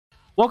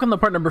Welcome to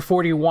part number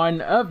 41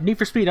 of Need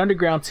for Speed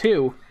Underground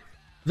 2.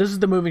 This is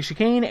the moving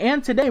Chicane,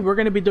 and today we're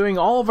going to be doing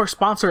all of our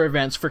sponsor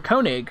events for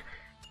Koenig.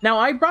 Now,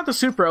 I brought the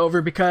Supra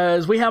over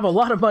because we have a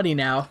lot of money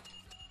now.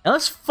 And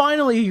let's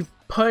finally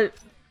put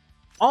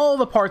all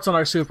the parts on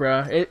our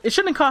Supra. It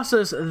shouldn't cost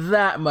us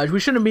that much. We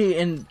shouldn't be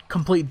in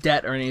complete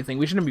debt or anything.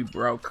 We shouldn't be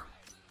broke.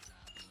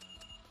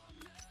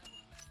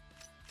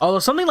 Although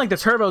something like the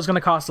turbo is going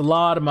to cost a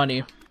lot of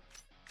money.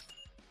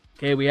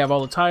 Okay, we have all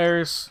the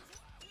tires.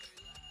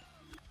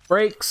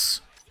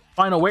 Brakes,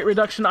 final weight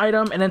reduction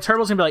item, and then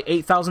turbo's gonna be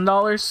like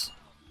 $8,000.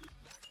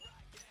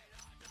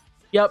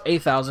 Yep,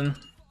 8,000.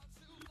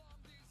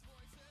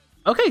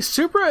 Okay,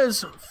 Supra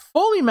is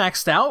fully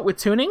maxed out with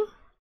tuning.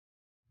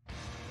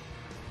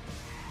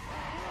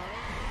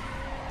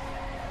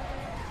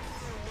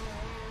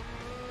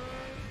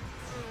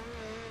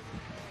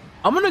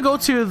 I'm gonna go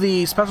to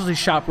the specialty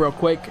shop real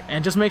quick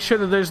and just make sure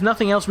that there's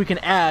nothing else we can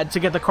add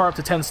to get the car up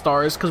to 10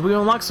 stars, because we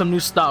unlocked some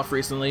new stuff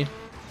recently.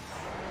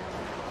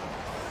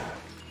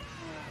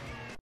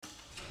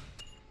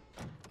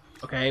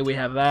 Okay, we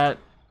have that.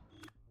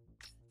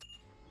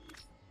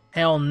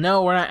 Hell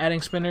no, we're not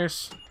adding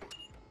spinners.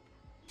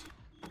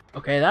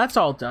 Okay, that's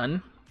all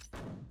done.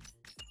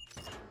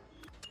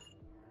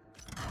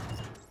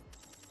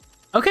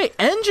 Okay,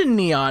 engine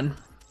neon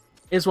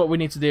is what we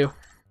need to do.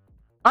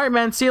 Alright,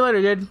 man, see you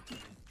later, dude.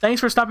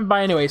 Thanks for stopping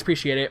by anyways,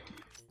 appreciate it.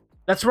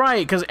 That's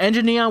right, because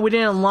engine neon we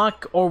didn't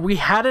unlock, or we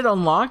had it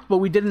unlocked, but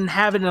we didn't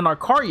have it in our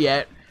car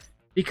yet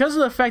because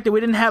of the fact that we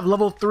didn't have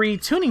level 3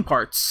 tuning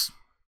parts.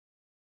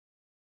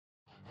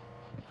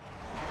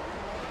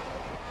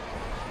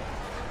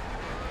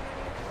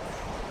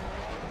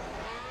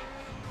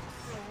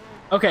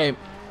 Okay,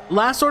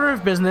 last order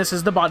of business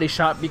is the body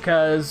shop,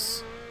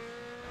 because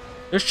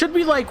there should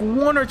be like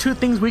 1 or 2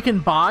 things we can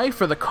buy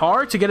for the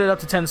car to get it up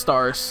to 10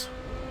 stars.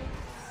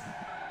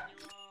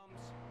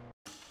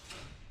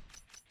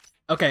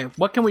 Okay,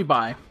 what can we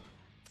buy?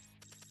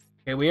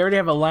 Okay, we already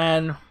have a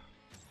LAN.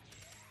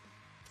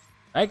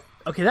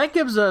 Okay, that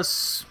gives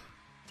us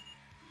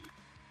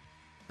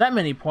that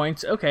many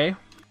points. Okay.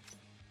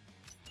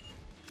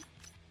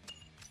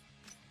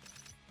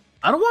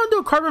 I don't want to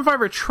do a carbon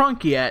fiber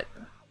trunk yet.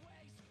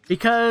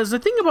 Because the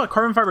thing about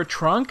carbon fiber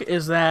trunk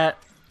is that...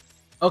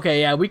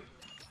 Okay, yeah,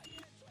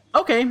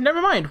 okay,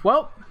 never mind.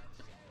 Well,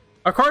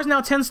 our car is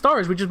now 10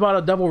 stars. We just bought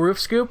a double roof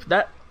scoop.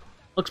 That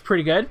looks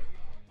pretty good.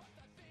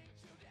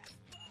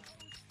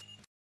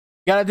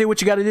 You gotta do what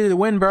you gotta do to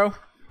win, bro.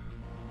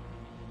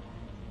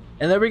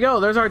 And there we go.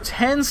 There's our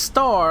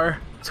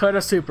 10-star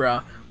Toyota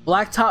Supra.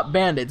 Blacktop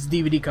Bandits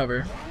DVD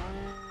cover.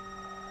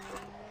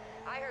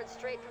 I heard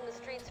straight from the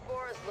street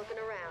spores looking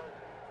around.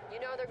 You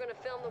know they're gonna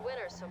film the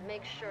winner, so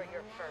make sure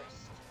you're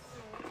first.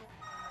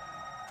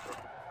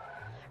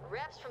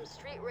 Reps from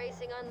Street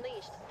Racing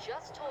Unleashed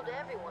just told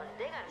everyone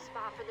they got a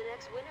spot for the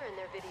next winner in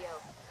their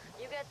video.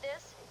 You get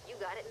this, you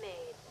got it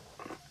made.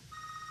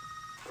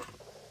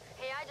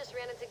 Hey, I just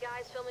ran into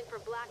guys filming for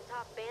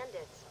Blacktop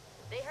Bandits.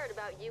 They heard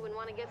about you and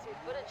want to get some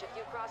footage of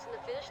you crossing the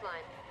finish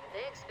line.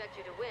 They expect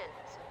you to win,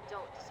 so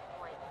don't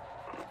disappoint.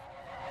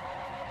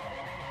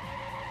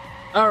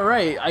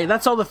 Alright,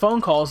 that's all the phone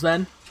calls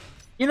then.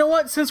 You know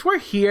what, since we're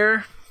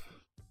here...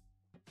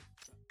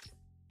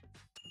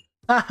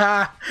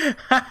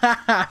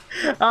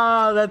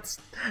 Oh,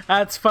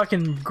 that's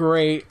fucking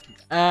great.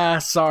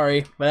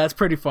 Sorry, but that's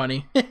pretty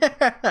funny.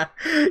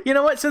 You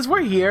know what, since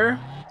we're here,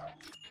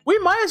 we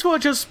might as well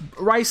just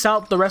rice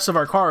out the rest of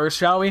our cars,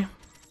 shall we?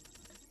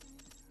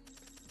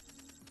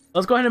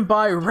 Let's go ahead and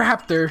buy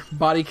Raptor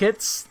body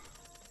kits,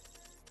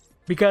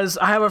 because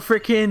I have a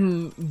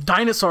freaking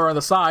dinosaur on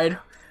the side,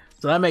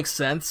 so that makes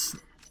sense.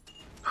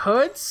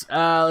 Hoods?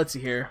 Let's see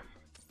here.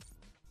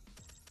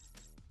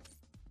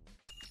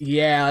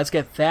 Yeah, let's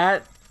get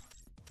that.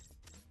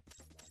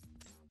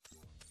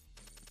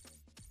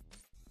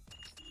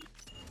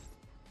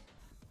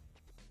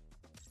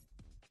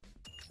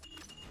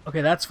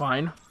 Okay, that's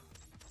fine.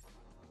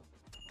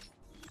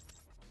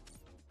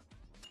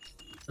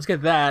 Let's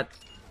get that.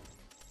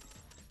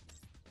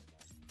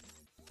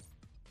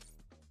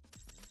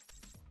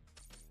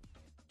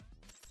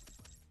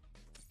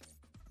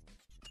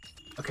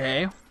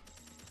 Okay.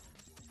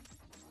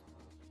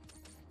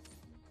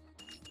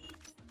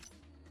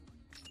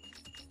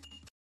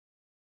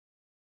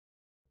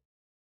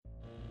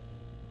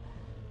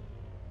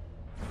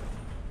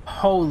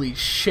 Holy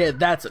shit,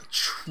 that's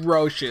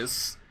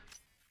atrocious.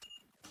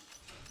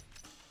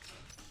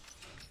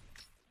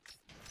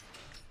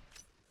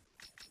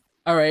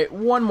 Alright,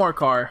 one more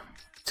car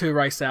to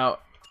rice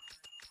out.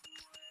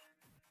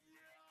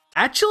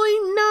 Actually,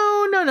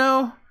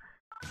 no.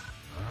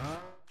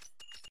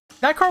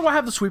 That car will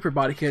have the sweeper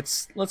body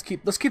kits. Let's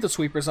keep the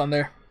sweepers on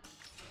there.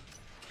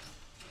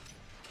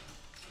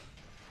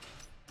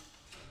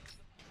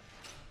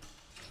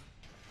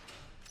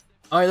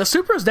 Alright, the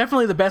Supra is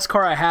definitely the best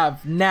car I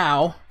have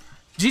now.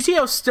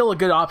 GTO is still a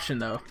good option,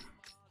 though.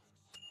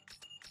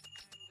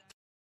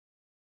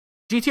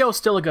 GTO is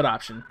still a good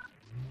option.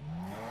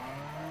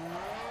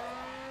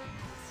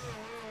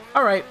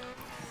 Alright.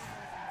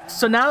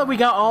 so now that we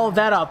got all of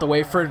that out the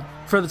way for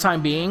the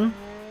time being,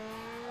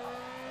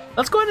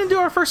 let's go ahead and do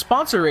our first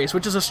sponsor race,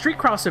 which is a street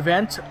cross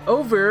event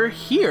over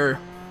here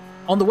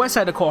on the west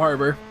side of Cole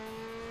Harbor.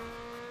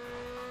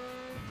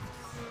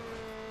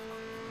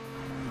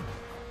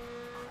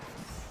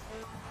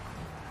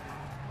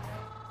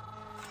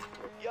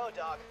 Yo,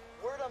 dog.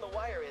 Word on the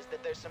wire is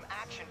that there's some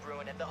action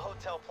brewing at the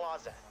Hotel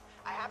Plaza.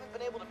 I haven't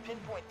been able to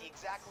pinpoint the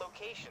exact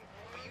location,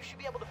 but you should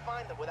be able to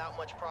find them without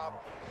much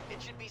problem.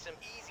 It should be some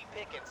easy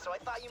pickings, so I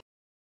thought you...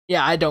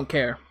 Yeah, I don't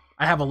care.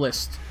 I have a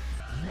list.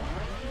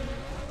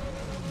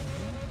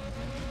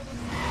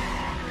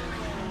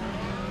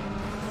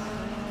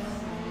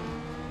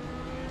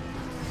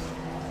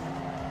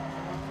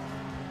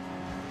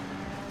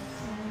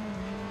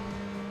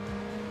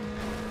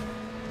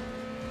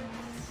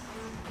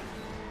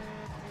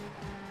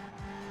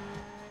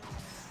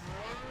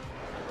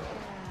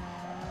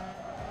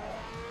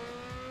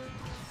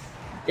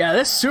 Yeah,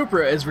 this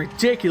Supra is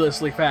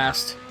ridiculously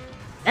fast.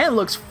 And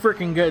looks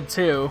freaking good,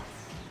 too.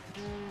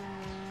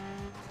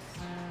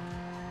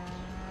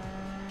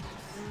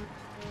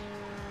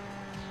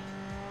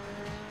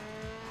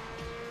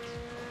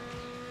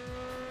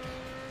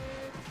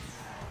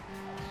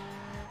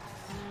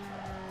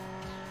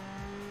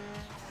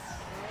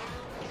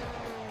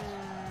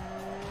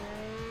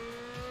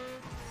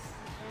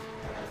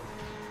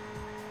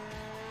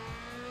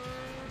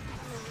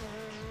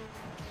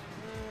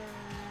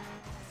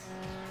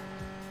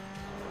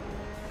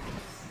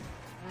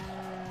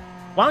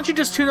 Why don't you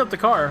just tune up the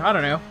car? I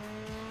don't know.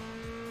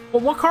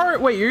 Well, what car?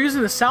 Wait, you're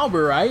using the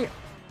Sauber, right?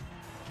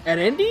 At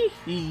Indy?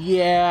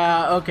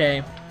 Yeah,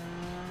 okay.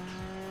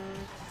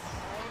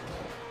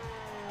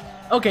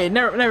 Okay,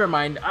 never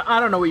mind. I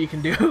don't know what you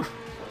can do.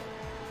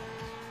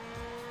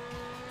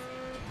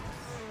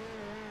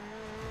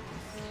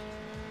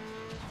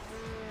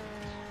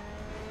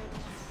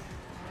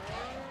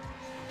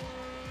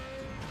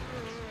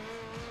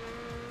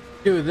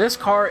 Dude, this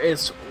car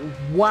is...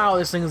 Wow,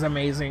 this thing is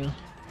amazing.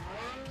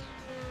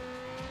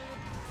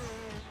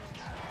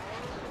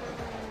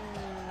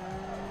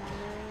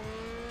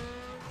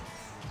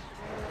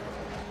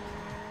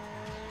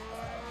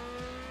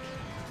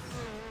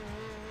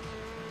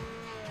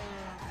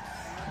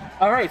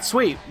 Alright,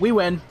 sweet. We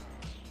win.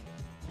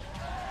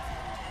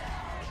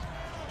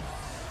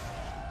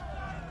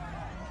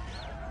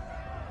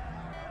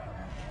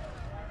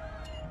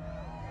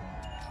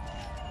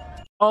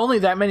 Only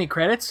that many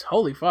credits?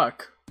 Holy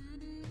fuck.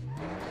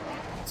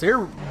 So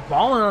you're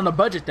balling on a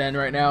budget then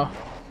right now.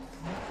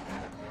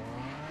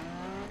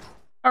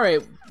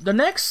 Alright, the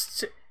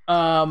next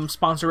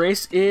sponsor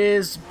race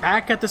is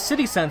back at the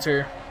city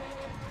center.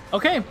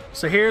 Okay,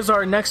 so here's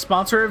our next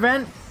sponsor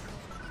event.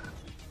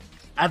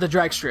 At the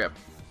drag strip.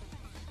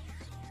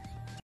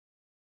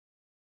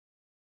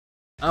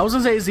 I was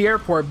gonna say it's the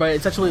airport, but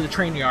it's actually the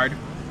train yard.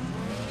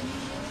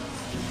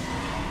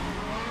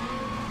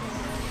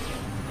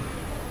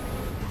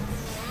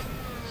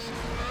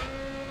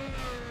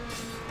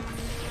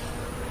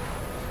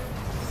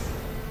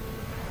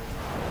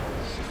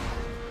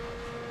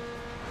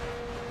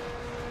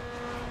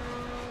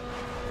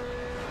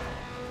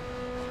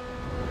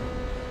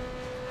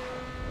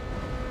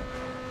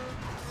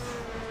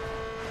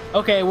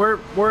 Okay,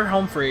 we're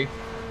home free.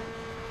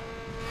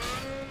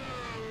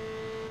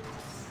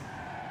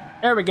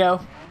 There we go.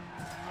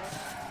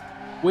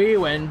 We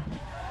win.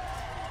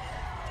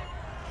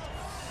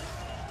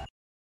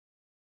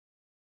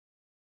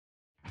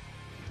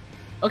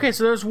 Okay,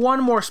 so there's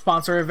one more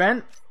sponsor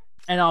event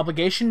and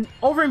obligation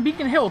over in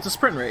Beacon Hill. It's a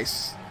sprint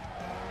race.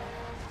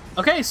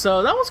 Okay,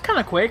 so that was kind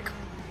of quick,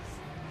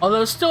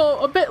 although still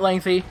a bit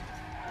lengthy.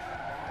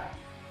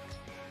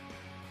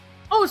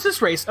 Oh, it's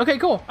this race. Okay,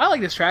 cool. I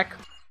like this track.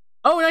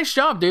 Oh, nice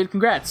job, dude.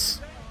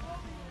 Congrats.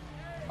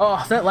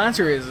 Oh, that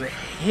Lancer is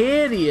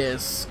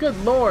hideous. Good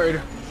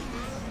lord.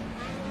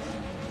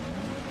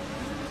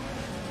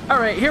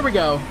 Alright, here we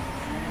go.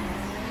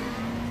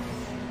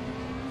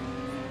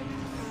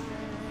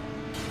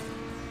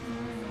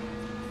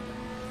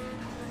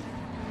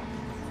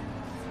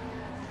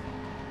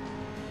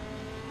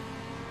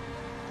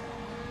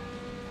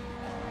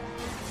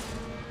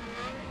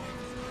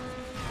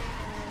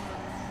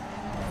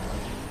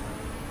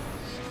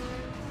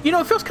 You know,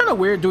 it feels kind of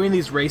weird doing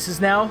these races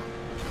now.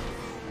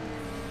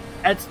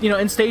 At, you know,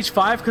 in stage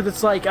 5, because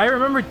it's like, I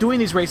remember doing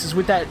these races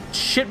with that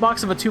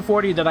shitbox of a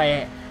 240 that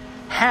I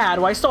had.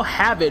 Well, I still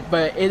have it,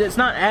 but it's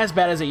not as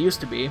bad as it used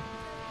to be.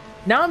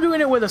 Now I'm doing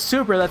it with a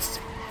Supra that's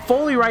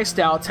fully riced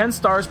out, 10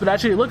 stars, but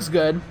actually looks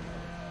good.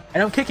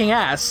 And I'm kicking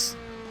ass.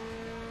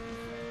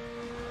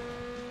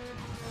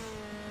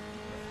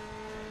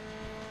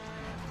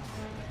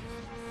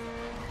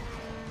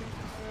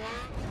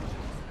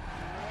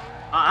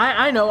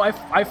 I know,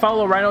 I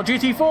follow Rhino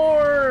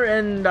GT4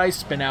 and I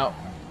spin out.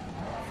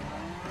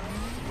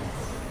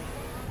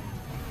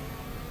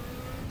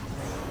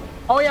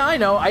 Oh yeah, I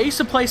know. I used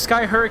to play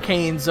Sky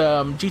Hurricane's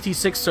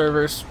GT6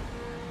 servers.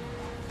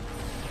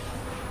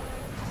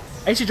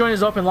 I used to join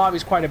his open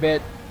lobbies quite a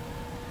bit.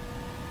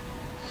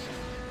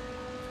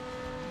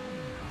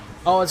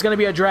 Oh, it's gonna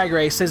be a drag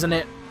race, isn't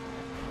it?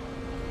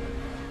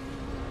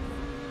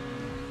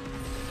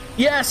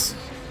 Yes!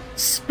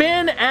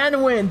 Spin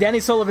and win, Danny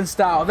Sullivan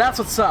style. That's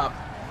what's up.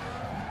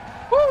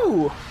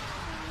 Woo!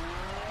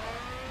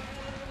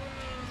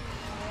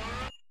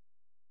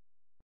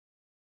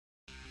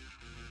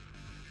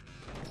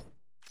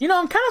 You know,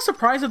 I'm kind of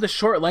surprised at the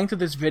short length of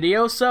this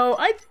video, so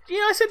I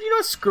said,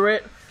 screw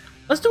it.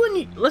 Let's do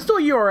a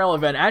URL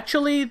event.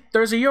 Actually,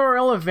 there's a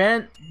URL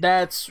event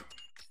that's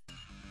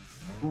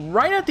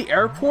right at the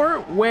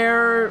airport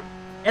where,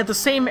 at the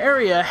same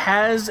area,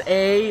 has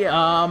a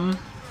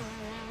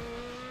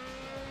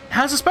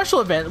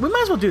special event. We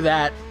might as well do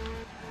that.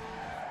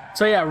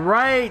 So yeah,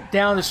 right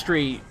down the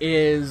street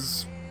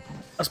is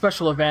a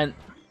special event.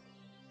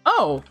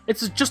 Oh,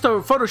 it's just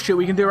a photo shoot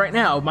we can do right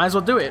now. Might as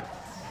well do it.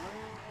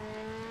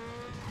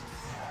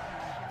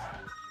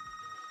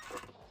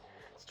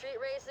 Street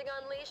Racing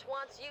Unleashed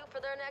wants you for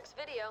their next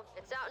video.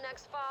 It's out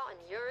next fall, and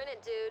you're in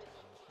it, dude.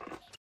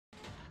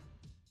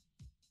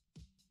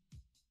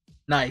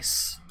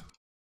 Nice.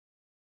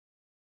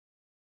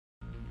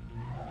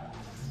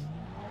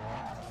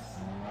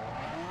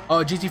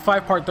 Oh,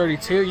 GT5 Part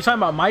 32. You talking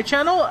about my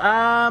channel?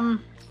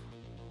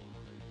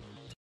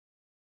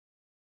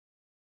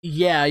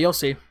 Yeah, you'll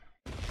see.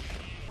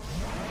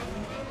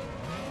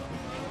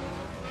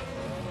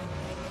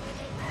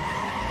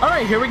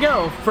 Alright, here we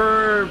go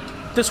for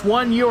this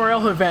one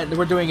URL event that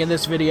we're doing in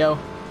this video.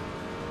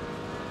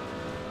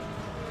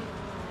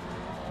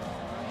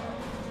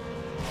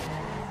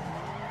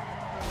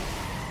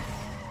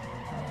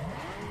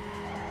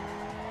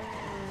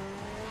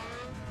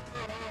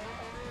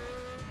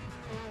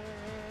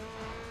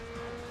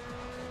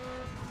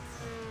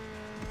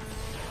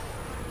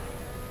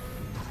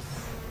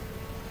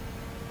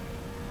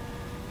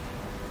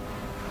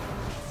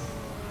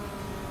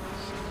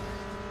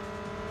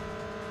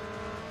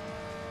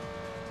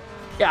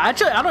 Yeah,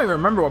 actually, I don't even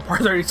remember what Part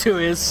 32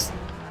 is.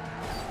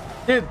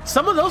 Dude,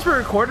 some of those were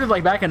recorded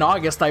like back in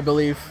August, I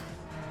believe.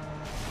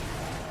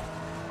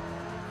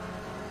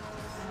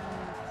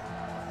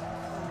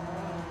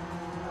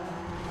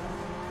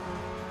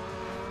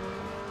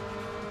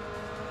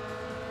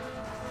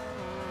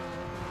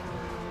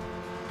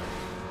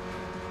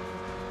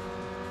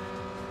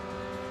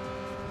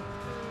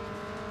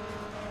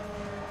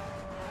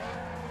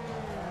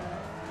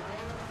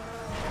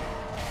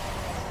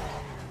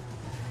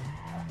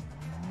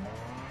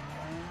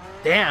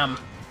 Damn.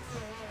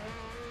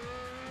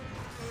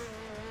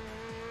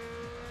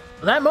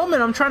 That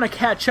moment, I'm trying to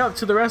catch up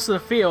to the rest of the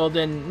field,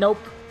 and nope.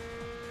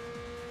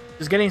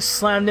 Just getting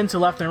slammed into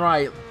left and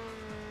right.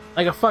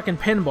 Like a fucking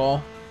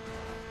pinball.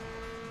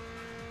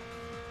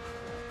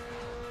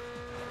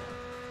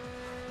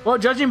 Well,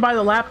 judging by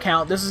the lap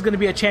count, this is going to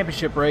be a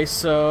championship race,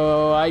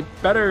 so I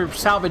better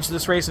salvage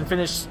this race and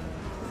finish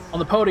on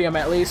the podium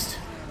at least.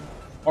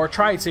 Or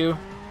try to.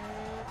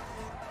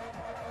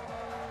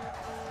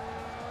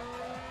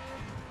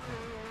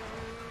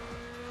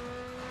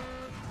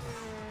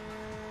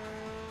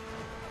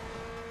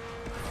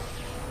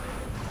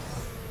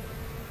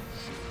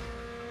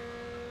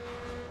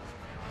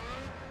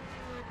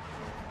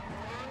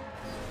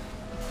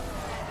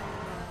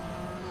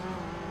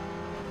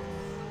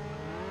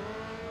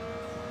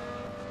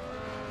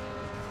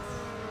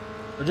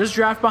 So just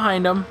draft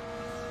behind them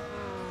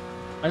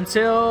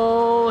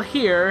until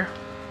here.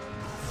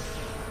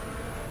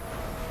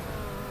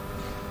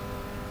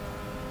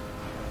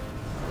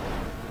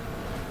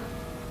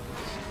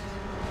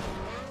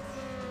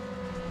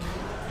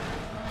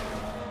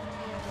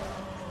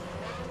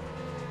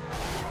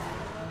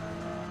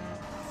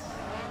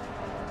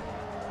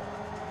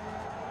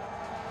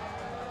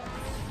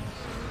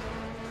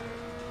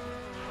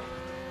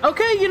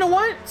 Okay, you know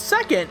what?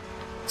 Second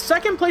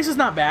place is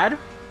not bad.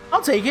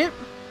 I'll take it.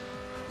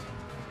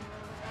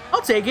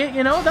 I'll take it,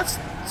 you know, that's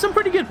some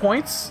pretty good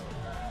points.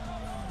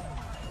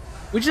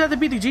 We just have to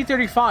beat the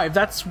G35,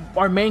 that's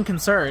our main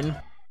concern.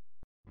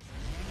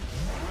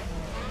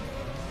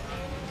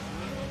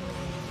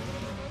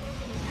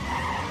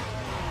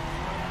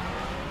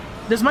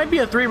 This might be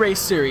a 3-race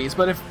series,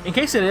 but if in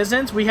case it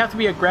isn't, we have to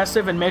be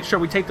aggressive and make sure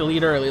we take the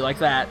lead early like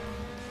that.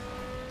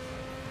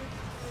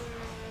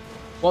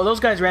 Well,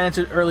 those guys ran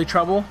into early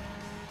trouble.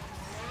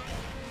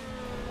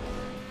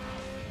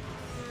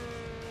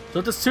 So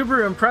with the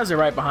Subaru Impreza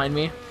right behind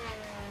me.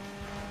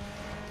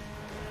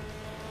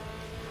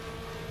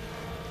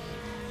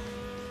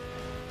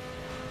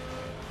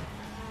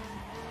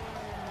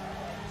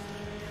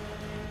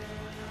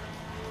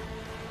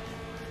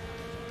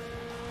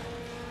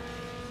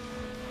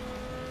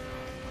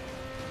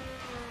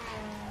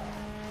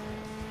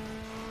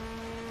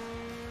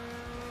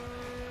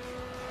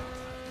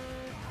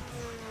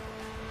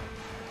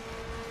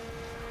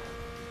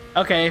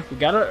 Okay, we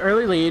got an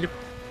early lead.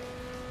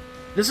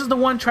 This is the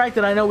one track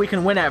that I know we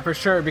can win at for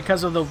sure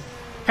because of the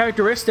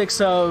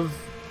characteristics of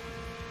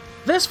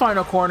this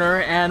final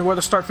corner and where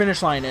the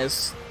start-finish line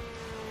is.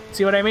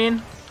 See what I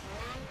mean?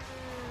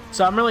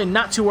 So I'm really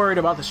not too worried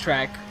about this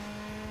track.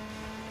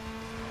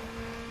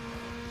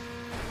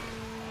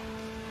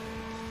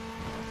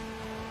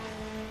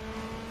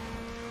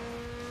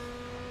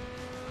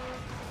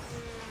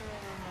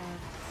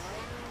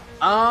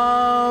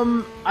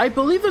 I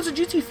believe there's a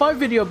GT5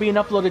 video being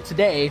uploaded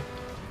today.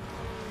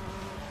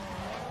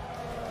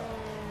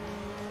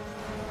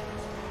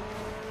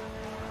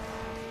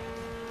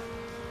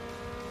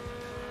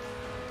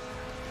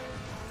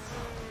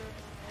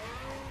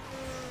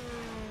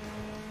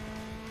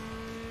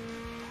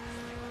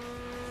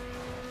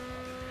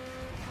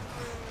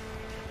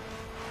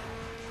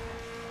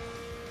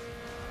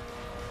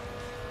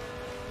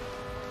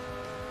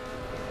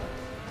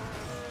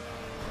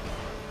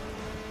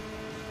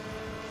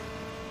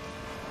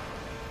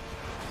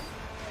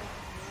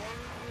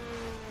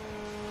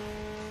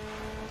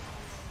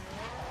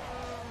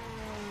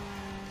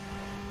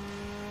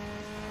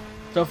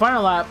 So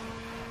final lap,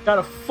 got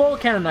a full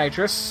can of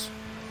nitrous,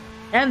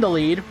 and the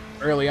lead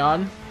early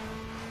on.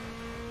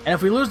 And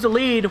if we lose the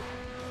lead...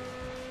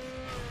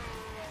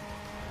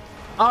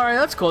 Alright,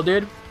 that's cool,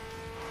 dude.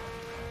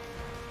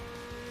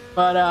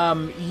 But,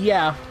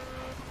 yeah.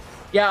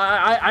 Yeah,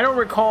 I don't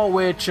recall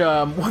which,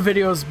 what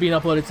video is being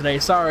uploaded today,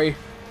 sorry.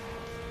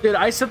 Dude,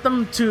 I set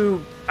them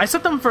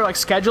for, like,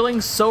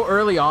 scheduling so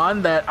early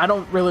on that I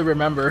don't really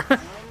remember.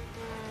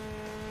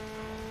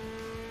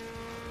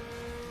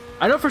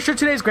 I know for sure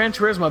today's Gran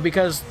Turismo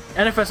because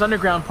NFS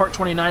Underground Part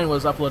 29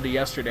 was uploaded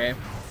yesterday,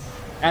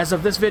 as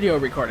of this video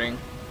recording.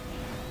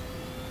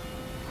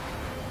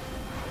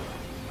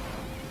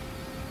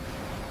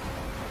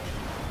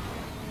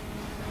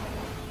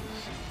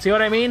 See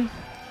what I mean?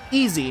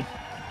 Easy.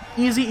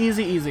 Easy,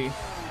 easy, easy.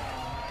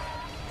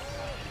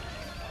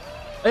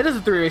 It is a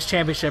 3-race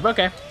championship,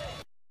 okay.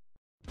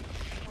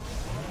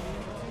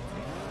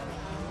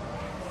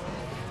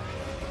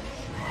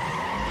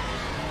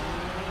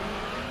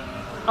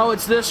 Oh,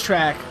 it's this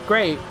track.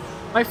 Great.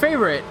 My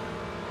favorite.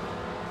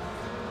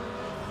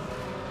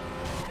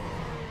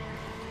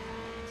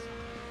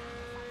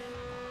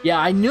 Yeah,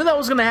 I knew that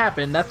was going to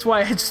happen. That's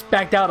why I just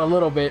backed out a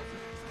little bit.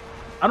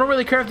 I don't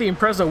really care if the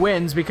Impreza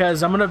wins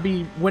because I'm going to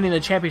be winning the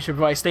championship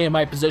if I stay in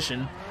my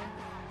position.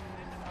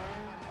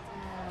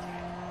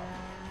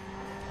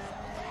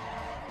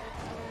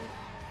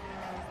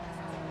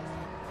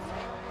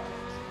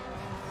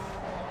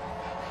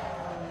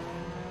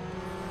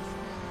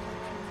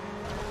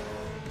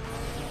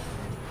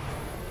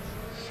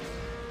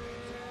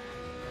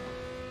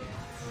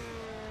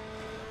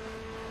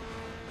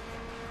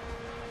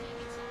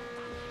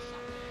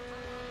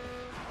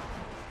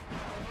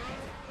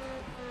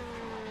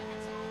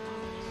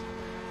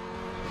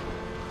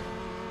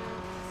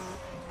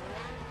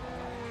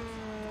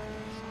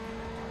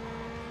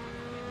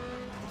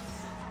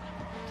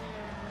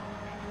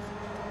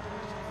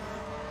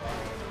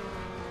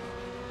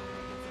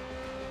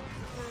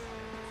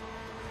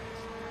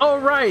 Oh,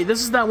 right,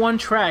 this is that one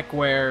track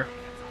where,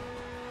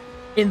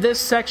 in this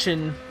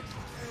section,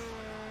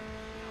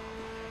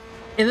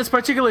 in this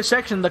particular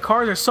section, the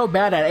cars are so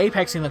bad at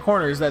apexing the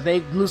corners that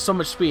they lose so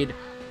much speed.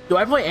 Do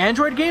I play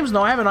Android games?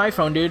 No, I have an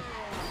iPhone, dude.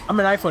 I'm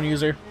an iPhone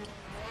user.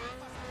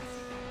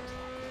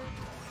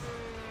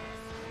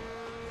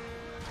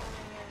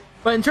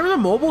 But in terms of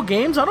mobile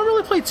games, I don't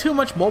really play too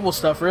much mobile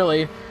stuff,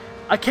 really.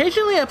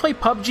 Occasionally I play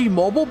PUBG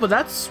Mobile, but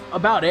that's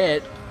about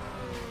it.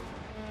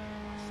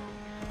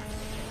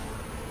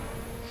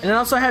 And then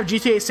also I have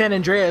GTA San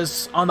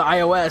Andreas on the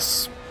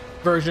iOS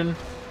version.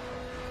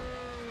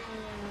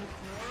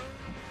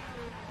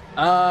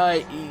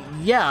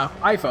 Yeah,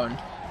 iPhone.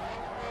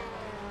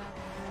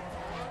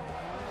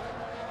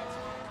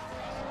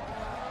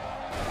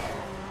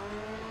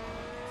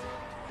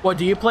 What,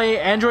 do you play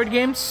Android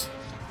games?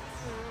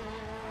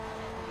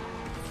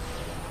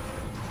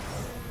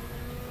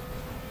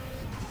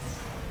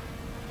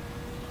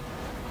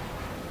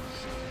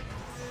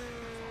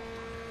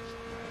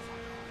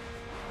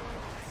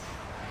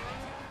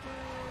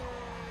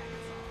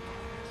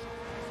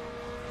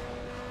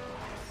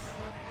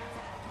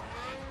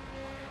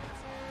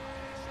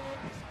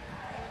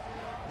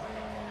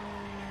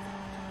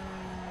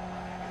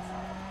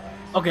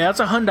 Okay, that's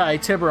a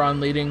Hyundai Tiburon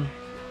leading.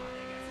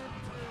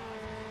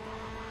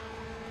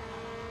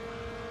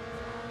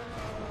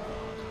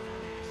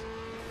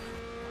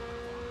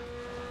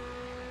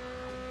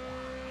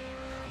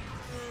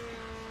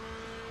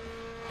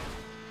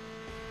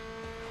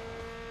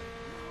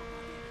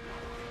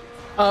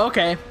 Oh,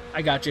 okay.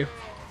 I got you.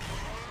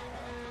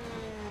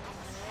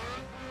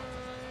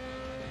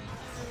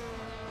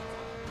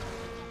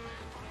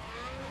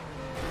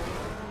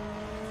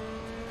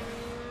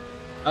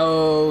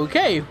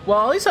 Okay,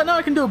 well, at least I know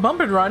I can do a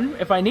bump and run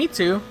if I need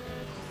to.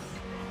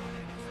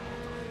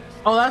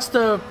 Oh, that's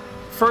the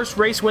first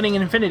race winning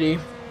in Infinity.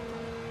 And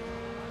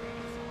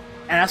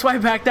that's why I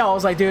backed out. I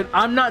was like, dude,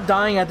 I'm not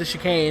dying at the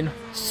chicane.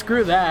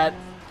 Screw that.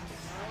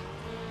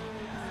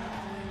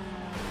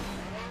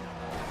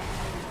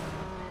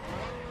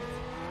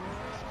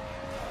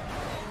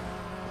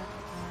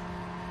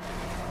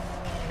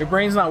 Your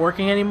brain's not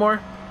working anymore?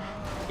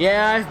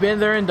 Yeah, I've been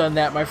there and done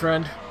that, my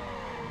friend.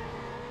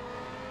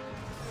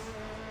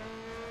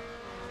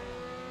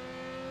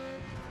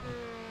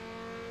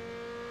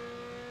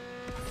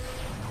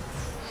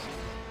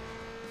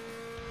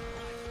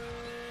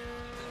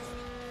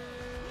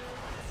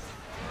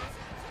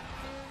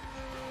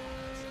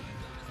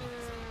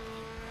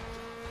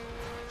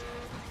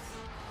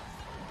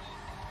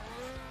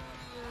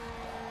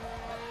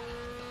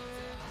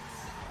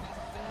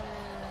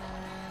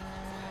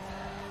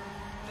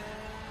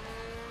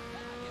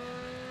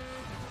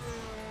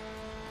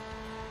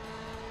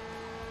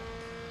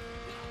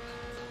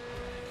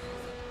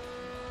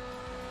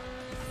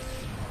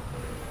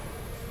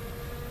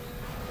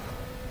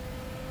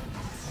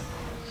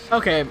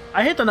 Okay,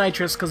 I hit the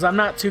nitrous because I'm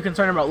not too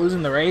concerned about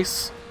losing the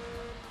race.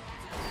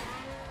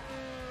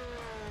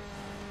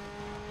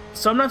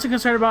 So I'm not too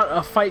concerned about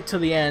a fight to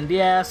the end.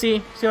 Yeah, see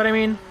what I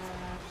mean?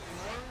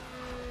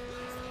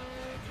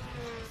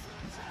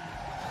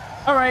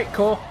 Alright,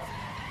 cool.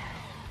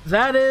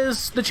 That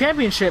is the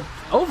championship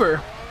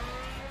over.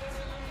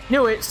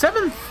 Knew it,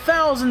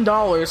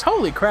 $7,000.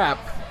 Holy crap.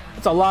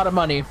 That's a lot of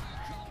money.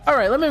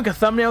 Alright, let me make a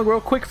thumbnail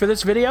real quick for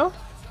this video.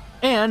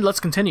 And let's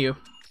continue.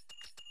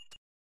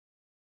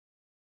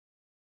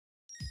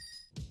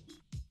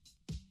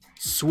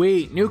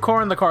 Sweet, new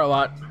car in the car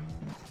lot.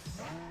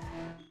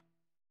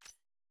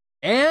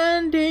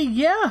 And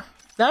yeah,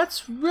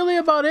 that's really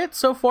about it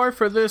so far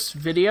for this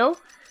video.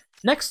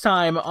 Next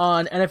time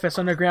on NFS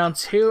Underground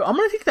 2, I'm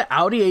going to take the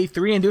Audi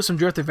A3 and do some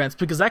drift events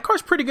because that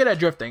car's pretty good at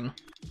drifting.